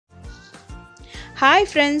Hi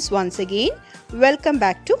friends, once again, welcome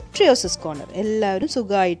back to SIS CORNER. എല്ലാവരും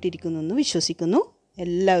സുഖമായിട്ടിരിക്കുന്നു എന്ന് വിശ്വസിക്കുന്നു.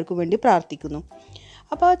 എല്ലാവർക്കും വേണ്ടി പ്രാർത്ഥിക്കുന്നു.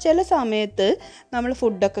 അപ്പോൾ ചില സമയത്ത് നമ്മൾ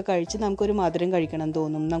ഫുഡൊക്കെ കഴിച്ച് നമുക്കൊരു മധുരം കഴിക്കണം എന്ന്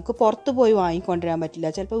തോന്നും. നമുക്ക് പുറത്ത് പോയി വാങ്ങിക്കൊണ്ടുവരാൻ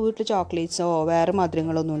പറ്റില്ല. ചിലപ്പോൾ വീട്ടിൽ ചോക്ലേറ്റ്സോ വേറെ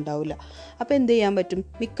മധുരങ്ങളൊന്നും ഉണ്ടാവില്ല. അപ്പോൾ എന്ത് ചെയ്യാൻ പറ്റും?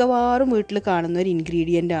 മിക്കവാറും വീട്ടിൽ കാണുന്ന ഒരു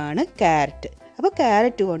ഇൻഗ്രീഡിയൻ്റ് ആണ് ക്യാരറ്റ്. അപ്പോൾ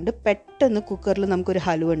ക്യാരറ്റ് കൊണ്ട് പെട്ടെന്ന് കുക്കറിൽ നമുക്കൊരു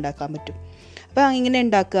ഹൽവ ഉണ്ടാക്കാൻ പറ്റും. അപ്പോൾ ഇങ്ങനെ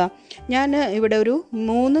ഉണ്ടാക്കുക. ഞാൻ ഇവിടെ ഒരു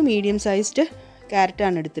 3 മീഡിയം സൈസ്ഡ്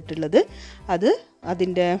ക്യാരറ്റാണ് എടുത്തിട്ടുള്ളത്.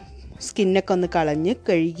 അതിൻ്റെ സ്കിന്നൊക്കെ ഒന്ന് കളഞ്ഞ്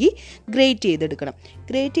കഴുകി ഗ്രേറ്റ് ചെയ്തെടുക്കണം.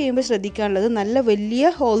 ഗ്രേറ്റ് ചെയ്യുമ്പോൾ ശ്രദ്ധിക്കാനുള്ളത് നല്ല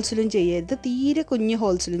വലിയ ഹോൾസിലും ചെയ്യരുത്, തീരെ കുഞ്ഞു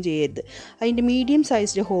ഹോൾസിലും ചെയ്യരുത്. അതിൻ്റെ മീഡിയം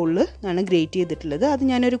സൈസ്ഡ് ഹോളിൽ ആണ് ഗ്രേറ്റ് ചെയ്തിട്ടുള്ളത്. അത്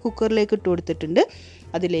ഞാനൊരു കുക്കറിലേക്ക് ഇട്ട് കൊടുത്തിട്ടുണ്ട്.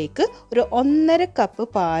 അതിലേക്ക് ഒരു 1.5 കപ്പ്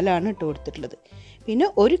പാലാണ് ഇട്ട് കൊടുത്തിട്ടുള്ളത്. പിന്നെ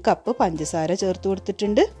 1 കപ്പ് പഞ്ചസാര ചേർത്ത്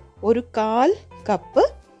കൊടുത്തിട്ടുണ്ട്. 1/4 കപ്പ്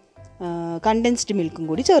കണ്ടൻസ്ഡ് മിൽക്കും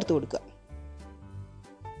കൂടി ചേർത്ത് കൊടുക്കുക.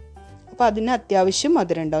 അപ്പോൾ അതിന് അത്യാവശ്യം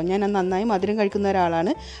മധുരം ഉണ്ടാവും. ഞാൻ നന്നായി മധുരം കഴിക്കുന്ന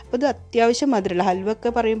ഒരാളാണ്. അപ്പോൾ ഇത് അത്യാവശ്യം മധുരമുള്ള ഹൽവ ഒക്കെ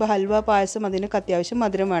പറയുമ്പോൾ ഹൽവ പായസം അതിനൊക്കെ അത്യാവശ്യം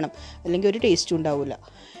മധുരം വേണം, അല്ലെങ്കിൽ ഒരു ടേസ്റ്റും ഉണ്ടാവില്ല.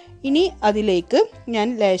 ഇനി അതിലേക്ക് ഞാൻ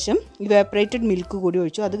ലേശം ഇവാപ്പറേറ്റഡ് മിൽക്ക് കൂടി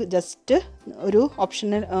ഒഴിച്ചു. അത് ജസ്റ്റ് ഒരു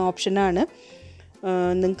ഓപ്ഷനാണ്.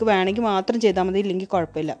 നിങ്ങൾക്ക് വേണമെങ്കിൽ മാത്രം ചെയ്താൽ മതി, ഇല്ലെങ്കിൽ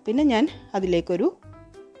കുഴപ്പമില്ല. പിന്നെ ഞാൻ അതിലേക്കൊരു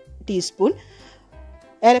ടീസ്പൂൺ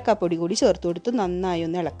ഏലക്കാപ്പൊടി കൂടി ചേർത്ത് കൊടുത്ത് നന്നായി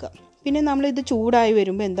ഒന്ന് ഇളക്കുക. പിന്നെ നമ്മളിത് ചൂടായി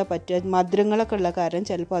വരുമ്പോൾ എന്താ പറ്റുക, മധുരങ്ങളൊക്കെ ഉള്ള കാരണം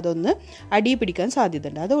ചിലപ്പോൾ അതൊന്ന് അടി പിടിക്കാൻ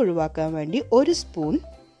സാധ്യതയുണ്ട്. അത് ഒഴിവാക്കാൻ വേണ്ടി 1 സ്പൂൺ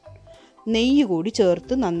നെയ്യ് കൂടി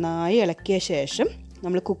ചേർത്ത് നന്നായി ഇളക്കിയ ശേഷം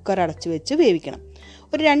നമ്മൾ കുക്കർ അടച്ച് വെച്ച് വേവിക്കണം.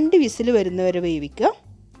 ഒരു 2 വിസിൽ വരുന്നവരെ വേവിക്കുക.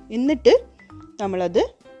 എന്നിട്ട് നമ്മളത്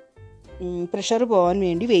പ്രഷർ പോകാൻ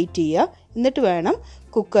വേണ്ടി വെയിറ്റ് ചെയ്യുക. എന്നിട്ട് വേണം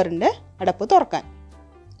കുക്കറിൻ്റെ അടപ്പ് തുറക്കാൻ.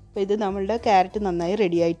 അപ്പോൾ ഇത് നമ്മളുടെ ക്യാരറ്റ് നന്നായി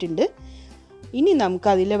റെഡി ആയിട്ടുണ്ട്. ഇനി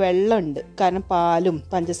നമുക്കതിലെ വെള്ളമുണ്ട്, കാരണം പാലും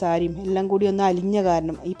പഞ്ചസാരയും എല്ലാം കൂടി ഒന്ന് അലിഞ്ഞ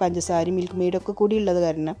കാരണം, ഈ പഞ്ചസാരയും മിൽക്ക് മെയ്ഡൊക്കെ കൂടി ഉള്ളത്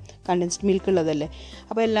കാരണം, കണ്ടൻസ്ഡ് മിൽക്ക് ഉള്ളതല്ലേ,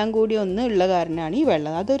 അപ്പോൾ എല്ലാം കൂടി ഒന്ന് ഉള്ള കാരണമാണ് ഈ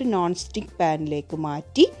വെള്ളം. അതൊരു നോൺ സ്റ്റിക്ക് പാനിലേക്ക്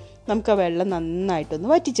മാറ്റി നമുക്ക് ആ വെള്ളം നന്നായിട്ടൊന്ന്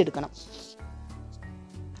വറ്റിച്ചെടുക്കണം.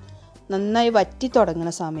 നന്നായി വറ്റി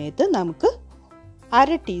തുടങ്ങുന്ന സമയത്ത് നമുക്ക്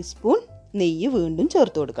 1/2 ടീസ്പൂൺ നെയ്യ് വീണ്ടും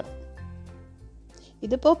ചേർത്ത് കൊടുക്കണം.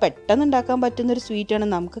 ഇതിപ്പോൾ പെട്ടെന്ന് ഉണ്ടാക്കാൻ പറ്റുന്നൊരു സ്വീറ്റാണ്.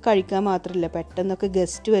 നമുക്ക് കഴിക്കാൻ മാത്രമല്ല, പെട്ടെന്നൊക്കെ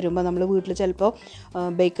ഗസ്റ്റ് വരുമ്പോൾ നമ്മൾ വീട്ടിൽ ചിലപ്പോൾ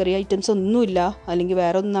ബേക്കറി ഐറ്റംസ് ഒന്നുമില്ല, അല്ലെങ്കിൽ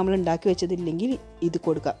വേറെ ഒന്നും നമ്മൾ ഉണ്ടാക്കി വെച്ചതില്ലെങ്കിൽ ഇത്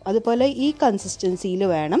കൊടുക്കാം. അതുപോലെ ഈ കൺസിസ്റ്റൻസിയിൽ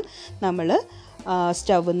വേണം നമ്മൾ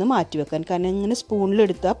സ്റ്റൗവിൽ നിന്ന് മാറ്റി വെക്കാൻ. കാരണം ഇങ്ങനെ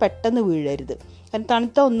സ്പൂണിലെടുത്താൽ പെട്ടെന്ന് വീഴരുത്, കാരണം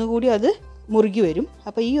തണുത്ത ഒന്നുകൂടി അത് മുറുകി വരും.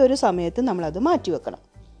 അപ്പോൾ ഈ ഒരു സമയത്ത് നമ്മളത് മാറ്റി വെക്കണം.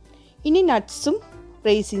 ഇനി നട്ട്സും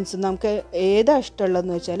റൈസിൻസും നമുക്ക് ഏതാ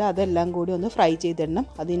ഇഷ്ടമുള്ളതെന്ന് വെച്ചാൽ അതെല്ലാം കൂടി ഒന്ന് ഫ്രൈ ചെയ്തിടണം.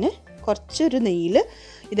 അതിന് കുറച്ചൊരു നെയ്യിൽ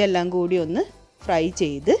ഇതെല്ലാം കൂടി ഒന്ന് ഫ്രൈ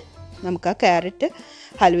ചെയ്ത് നമുക്ക് ആ ക്യാരറ്റ്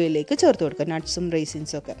ഹൽവയിലേക്ക് ചേർത്ത് കൊടുക്കാം, നട്ട്സും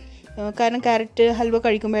റൈസിൻസും ഒക്കെ. കാരണം ക്യാരറ്റ് ഹൽവ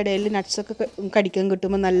കഴിക്കുമ്പോൾ ഇടയിൽ നട്ട്സൊക്കെ കടിക്കാൻ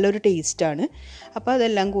കിട്ടുമ്പോൾ നല്ലൊരു ടേസ്റ്റാണ്. അപ്പോൾ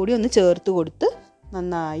അതെല്ലാം കൂടി ഒന്ന് ചേർത്ത് കൊടുത്ത്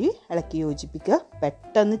നന്നായി ഇളക്കി യോജിപ്പിക്കുക.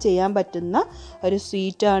 പെട്ടെന്ന് ചെയ്യാൻ പറ്റുന്ന ഒരു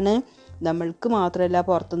സ്വീറ്റാണ്. നമ്മൾക്ക് മാത്രമല്ല,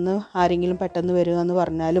 പുറത്തുനിന്ന് ആരെങ്കിലും പെട്ടെന്ന് വരിക എന്ന്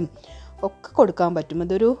പറഞ്ഞാലും ഒക്കെ കൊടുക്കാൻ പറ്റും.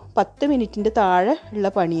 അതൊരു 10 മിനിറ്റിൻ്റെ താഴെ ഉള്ള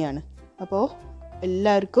പണിയാണ്. അപ്പോൾ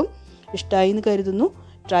എല്ലാവർക്കും ഇഷ്ടമായി എന്ന് കരുതുന്നു.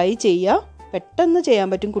 ട്രൈ ചെയ്യുക, പെട്ടെന്ന് ചെയ്യാൻ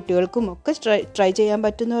പറ്റും. കുട്ടികൾക്കും ഒക്കെ ട്രൈ ചെയ്യാൻ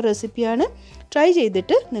പറ്റുന്ന ഒരു റെസിപ്പിയാണ്. ട്രൈ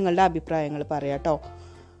ചെയ്തിട്ട് നിങ്ങളുടെ അഭിപ്രായങ്ങൾ പറയാം കേട്ടോ.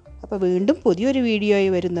 അപ്പോൾ വീണ്ടും പുതിയൊരു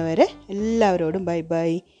വീഡിയോയിൽ വരുന്നവരെ എല്ലാവരോടും bye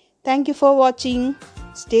bye. Thank you for watching.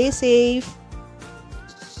 Stay safe.